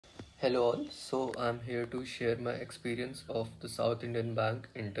Hello all. So I'm here to share my experience of the South Indian Bank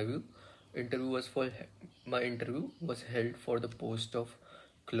interview. Interview was for My interview was held for the post of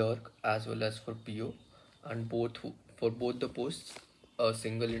clerk as well as for PO, and for both the posts a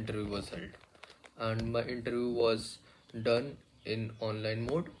single interview was held. And my interview was done in online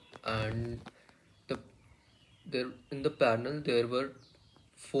mode, and the there in the panel there were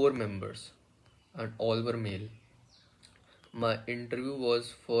four members and all were male. My interview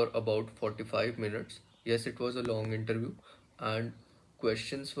was for about 45 minutes. Yes, it was a long interview, and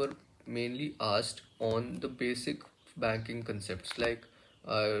questions were mainly asked on the basic banking concepts.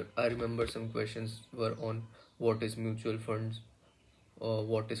 I remember some questions were on what is mutual funds,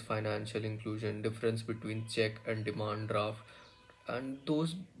 what is financial inclusion, difference between check and demand draft, and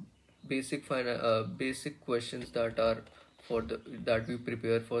those basic questions that we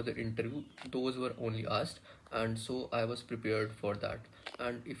prepare for the interview. Those were only asked, and so I was prepared for that.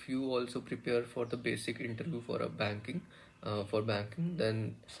 And if you also prepare for the basic interview for banking,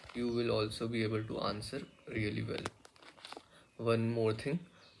 then you will also be able to answer really well. One more thing,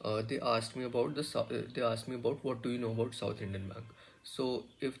 they asked me about what do you know about South Indian Bank. So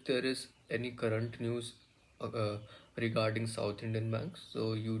if there is any current news uh, uh, regarding South Indian Bank,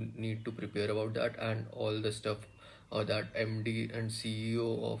 so you need to prepare about that, and all the stuff that MD and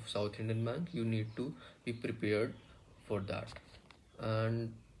CEO of South Indian Bank, you need to be prepared for that.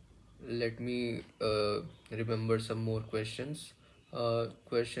 And let me remember some more questions.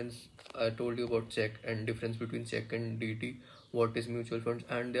 Questions I told you about check and difference between check and DT. What is mutual funds?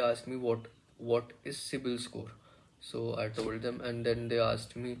 And they asked me what is CIBIL score. So I told them, and then they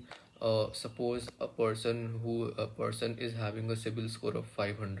asked me, suppose a person is having a CIBIL score of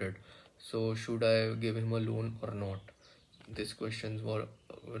 500. So should I give him a loan or not? This question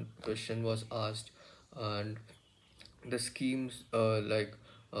was asked, and the schemes like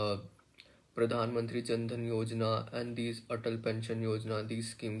uh, Pradhan Mantri Jan Dhan Yojana and these Atal Pension Yojana, these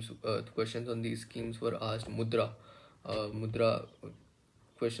schemes, questions on these schemes were asked. Mudra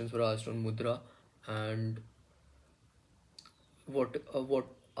questions were asked on Mudra, and what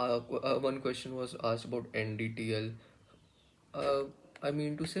one question was asked about NDTL. Uh, I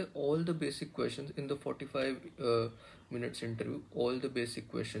mean to say all the basic questions in the 45 minutes interview, all the basic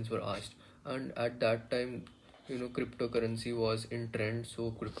questions were asked. And at that time, cryptocurrency was in trend,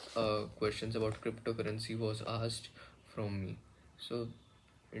 so questions about cryptocurrency was asked from me. So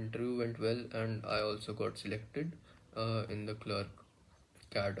interview went well, and I also got selected in the clerk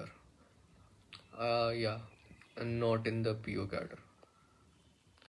cadre. Yeah, and not in the PO cadre.